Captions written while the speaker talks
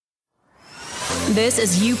This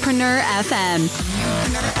is Youpreneur FM,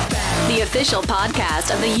 the official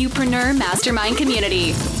podcast of the Youpreneur Mastermind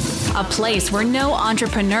community. A place where no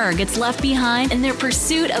entrepreneur gets left behind in their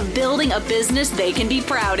pursuit of building a business they can be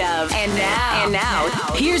proud of. And now,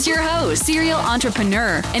 here's your host, serial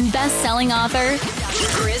entrepreneur and best-selling author,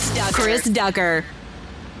 Chris Ducker.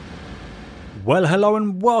 Well, hello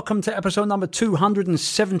and welcome to episode number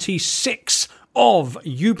 276 of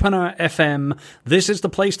Youpreneur FM. This is the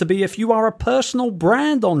place to be if you are a personal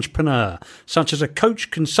brand entrepreneur, such as a coach,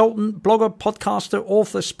 consultant, blogger, podcaster,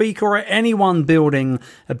 author, speaker, or anyone building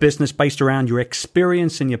a business based around your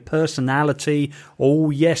experience and your personality. Oh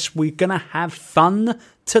yes, we're going to have fun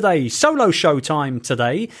today. Solo show time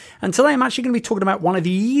today. And today I'm actually going to be talking about one of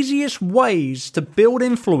the easiest ways to build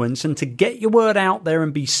influence and to get your word out there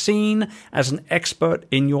and be seen as an expert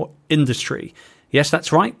in your industry. Yes,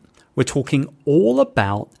 that's right. We're talking all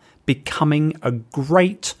about becoming a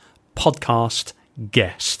great podcast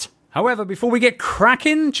guest. However, before we get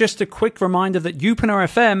cracking, just a quick reminder that Youpreneur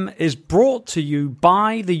FM is brought to you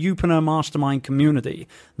by the Youpreneur Mastermind community,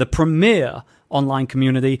 the premier online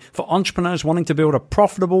community for entrepreneurs wanting to build a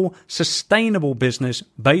profitable, sustainable business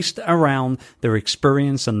based around their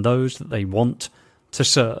experience and those that they want to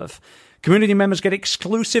serve. Community members get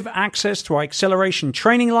exclusive access to our acceleration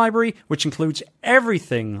training library, which includes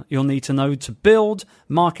everything you'll need to know to build,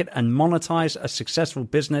 market, and monetize a successful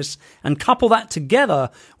business. And couple that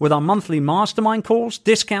together with our monthly mastermind calls,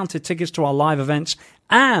 discounted tickets to our live events,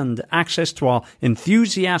 and access to our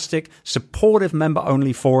enthusiastic, supportive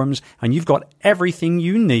member-only forums, and you've got everything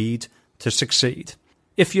you need to succeed.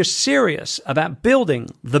 If you're serious about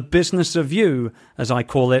building the business of you, as I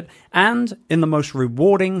call it, and in the most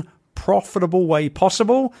rewarding, profitable way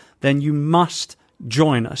possible, then you must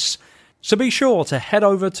join us. So be sure to head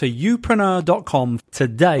over to youpreneur.com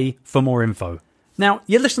today for more info. Now,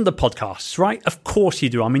 you listen to podcasts, right? Of course you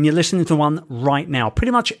do. I mean, you're listening to one right now.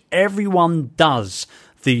 Pretty much everyone does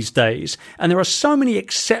these days. And there are so many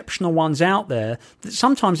exceptional ones out there that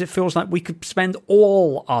sometimes it feels like we could spend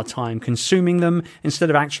all our time consuming them instead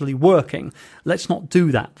of actually working. Let's not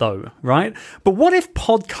do that though, right? But what if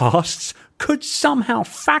podcasts could somehow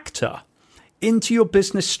factor into your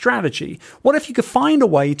business strategy? What if you could find a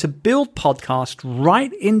way to build podcasts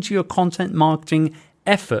right into your content marketing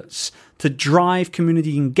efforts to drive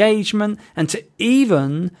community engagement and to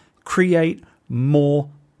even create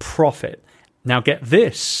more profit? Now get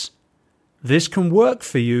this. This can work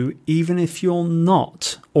for you even if you're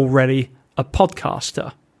not already a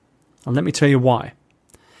podcaster. And let me tell you why.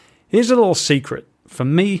 Here's a little secret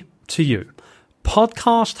from me to you.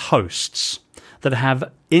 Podcast hosts that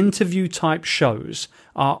have interview type shows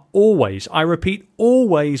are always, I repeat,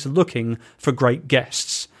 always looking for great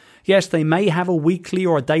guests. Yes, they may have a weekly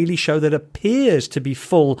or a daily show that appears to be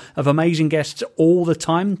full of amazing guests all the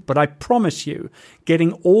time, but I promise you,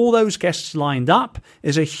 getting all those guests lined up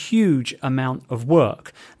is a huge amount of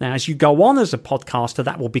work. Now, as you go on as a podcaster,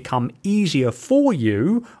 that will become easier for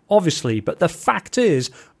you, obviously, but the fact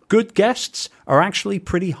is, good guests are actually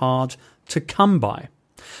pretty hard to come by.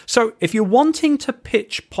 So if you're wanting to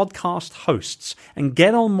pitch podcast hosts and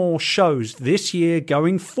get on more shows this year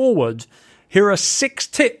going forward, here are 6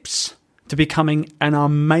 tips to becoming an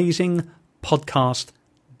amazing podcast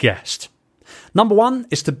guest. Number 1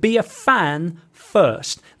 is to be a fan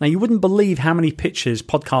first. Now, you wouldn't believe how many pitches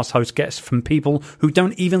podcast hosts get from people who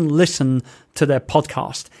don't even listen to their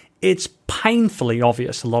podcast. It's painfully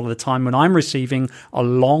obvious a lot of the time when I'm receiving a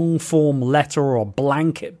long-form letter or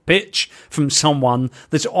blanket pitch from someone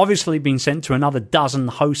that's obviously been sent to another dozen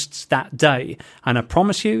hosts that day. And I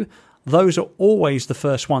promise you, those are always the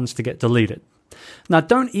first ones to get deleted. Now,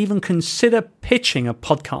 don't even consider pitching a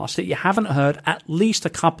podcast that you haven't heard at least a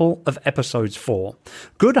couple of episodes for.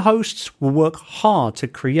 Good hosts will work hard to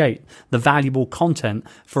create the valuable content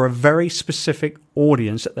for a very specific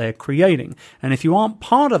audience that they're creating. And if you aren't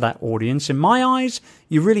part of that audience, in my eyes,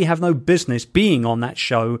 you really have no business being on that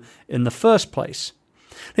show in the first place.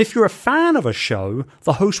 If you're a fan of a show,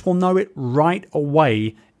 the host will know it right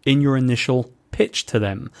away in your initial pitch to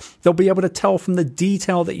them. They'll be able to tell from the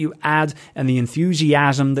detail that you add and the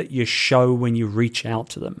enthusiasm that you show when you reach out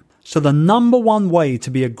to them. So the number one way to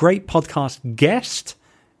be a great podcast guest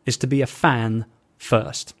is to be a fan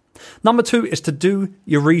first. Number 2 is to do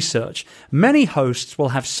your research. Many hosts will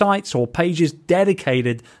have sites or pages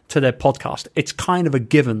dedicated to their podcast. It's kind of a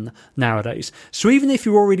given nowadays. So even if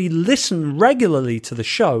you already listen regularly to the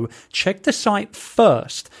show, check the site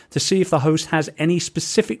first to see if the host has any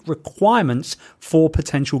specific requirements for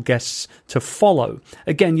potential guests to follow.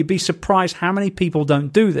 Again, you'd be surprised how many people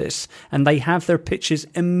don't do this, and they have their pitches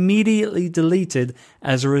immediately deleted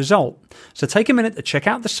as a result. So take a minute to check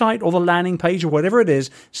out the site or the landing page or whatever it is,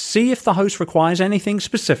 see if the host requires anything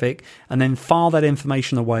specific, and then file that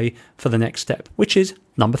information away for the next step, which is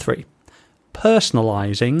number 3.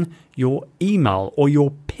 Personalizing your email or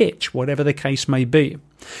your pitch, whatever the case may be.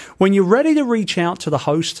 When you're ready to reach out to the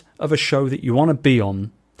host of a show that you want to be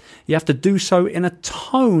on, you have to do so in a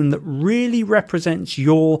tone that really represents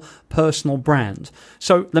your personal brand.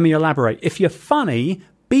 So let me elaborate. If you're funny,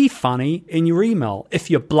 be funny in your email. If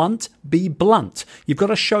you're blunt, be blunt. You've got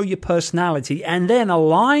to show your personality and then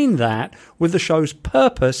align that with the show's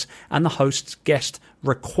purpose and the host's guest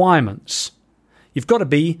requirements. You've got to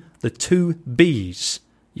be the 2 B's.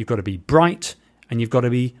 You've got to be bright and you've got to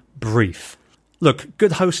be brief. Look,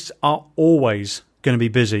 good hosts are always going to be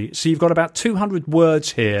busy. So you've got about 200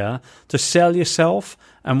 words here to sell yourself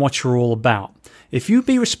and what you're all about. If you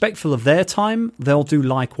be respectful of their time, they'll do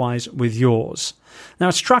likewise with yours. Now,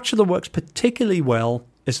 a structure that works particularly well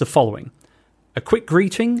is the following. A quick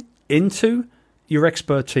greeting into your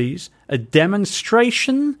expertise, a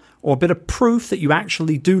demonstration or a bit of proof that you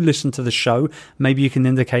actually do listen to the show. Maybe you can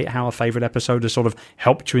indicate how a favorite episode has sort of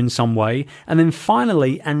helped you in some way. And then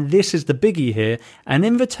finally, and this is the biggie here, an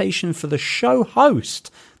invitation for the show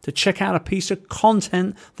host to check out a piece of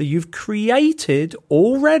content that you've created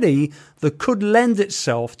already that could lend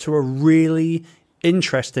itself to a really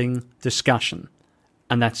interesting discussion.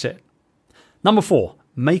 And that's it. Number 4,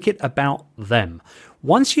 make it about them.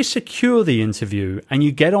 Once you secure the interview and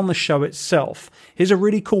you get on the show itself, here's a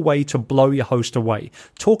really cool way to blow your host away.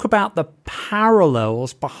 Talk about the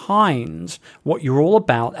parallels behind what you're all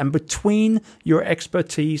about and between your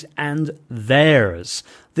expertise and theirs.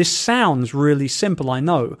 This sounds really simple, I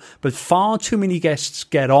know, but far too many guests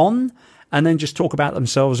get on and then just talk about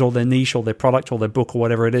themselves or their niche or their product or their book or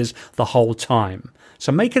whatever it is the whole time.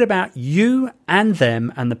 So make it about you and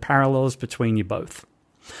them and the parallels between you both.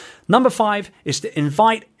 Number 5 is to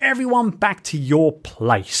invite everyone back to your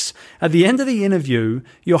place. At the end of the interview,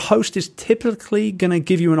 your host is typically going to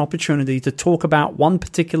give you an opportunity to talk about one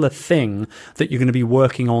particular thing that you're going to be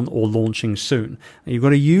working on or launching soon. And you've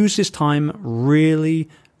got to use this time really,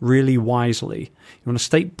 really wisely. You want to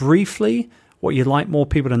state briefly what you'd like more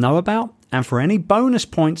people to know about, and for any bonus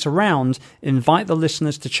points around, invite the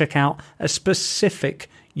listeners to check out a specific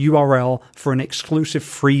URL for an exclusive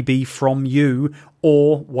freebie from you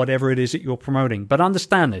or whatever it is that you're promoting. But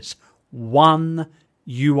understand this, one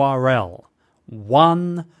URL,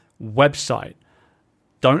 one website.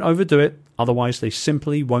 Don't overdo it, otherwise they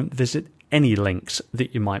simply won't visit any links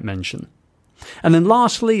that you might mention. And then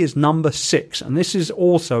lastly is number 6, and this is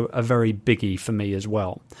also a very biggie for me as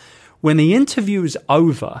well. When the interview is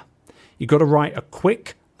over, you've got to write a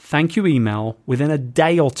quick thank you email within a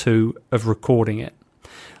day or 2 of recording it.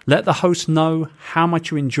 Let the host know how much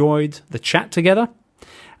you enjoyed the chat together,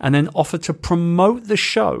 and then offer to promote the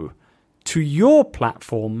show to your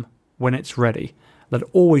platform when it's ready. That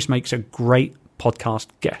always makes a great podcast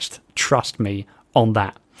guest. Trust me on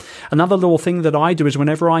that. Another little thing that I do is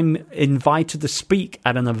whenever I'm invited to speak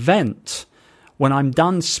at an event, when I'm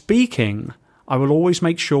done speaking, I will always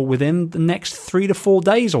make sure within the next 3 to 4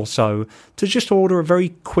 days or so to just order a very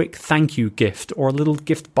quick thank you gift or a little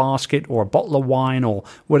gift basket or a bottle of wine or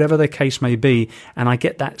whatever the case may be. And I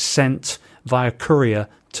get that sent via courier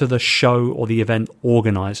to the show or the event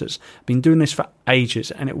organizers. I've been doing this for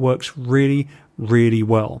ages and it works really, really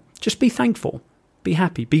well. Just be thankful, be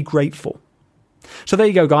happy, be grateful. So there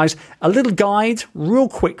you go, guys. A little guide real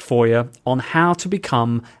quick for you on how to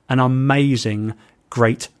become an amazing,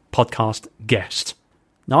 great podcast guest.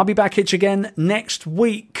 Now, I'll be back here again next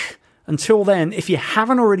week. Until then, if you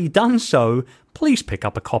haven't already done so, please pick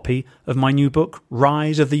up a copy of my new book,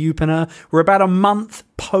 Rise of the Youpreneur. We're about a month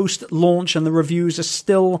post-launch and the reviews are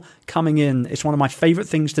still coming in. It's one of my favorite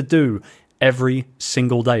things to do every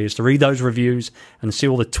single day is to read those reviews and see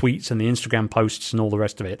all the tweets and the Instagram posts and all the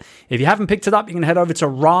rest of it. If you haven't picked it up, you can head over to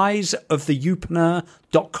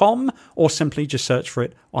riseoftheyoupreneur.com or simply just search for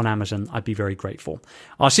it on Amazon. I'd be very grateful.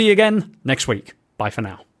 I'll see you again next week. Bye for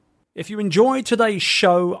now. If you enjoyed today's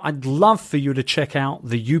show, I'd love for you to check out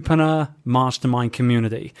the Youpreneur Mastermind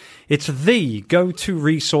community. It's the go-to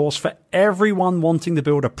resource for everyone wanting to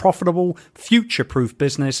build a profitable, future-proof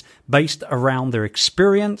business based around their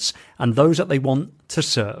experience and those that they want to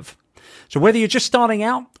serve. So whether you're just starting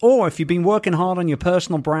out or if you've been working hard on your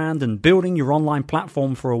personal brand and building your online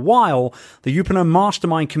platform for a while, the Youpreneur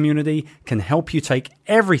Mastermind community can help you take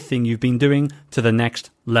everything you've been doing to the next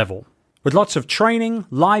level. with lots of training,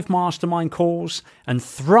 live mastermind calls, and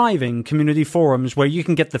thriving community forums where you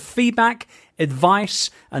can get the feedback, advice,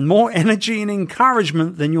 and more energy and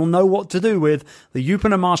encouragement than you'll know what to do with. The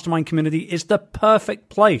Youpreneur Mastermind community is the perfect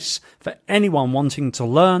place for anyone wanting to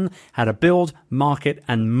learn how to build, market,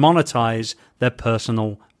 and monetize their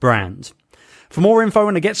personal brand. For more info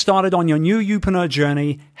and to get started on your new Youpreneur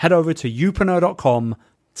journey, head over to youpreneur.com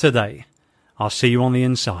today. I'll see you on the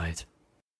inside.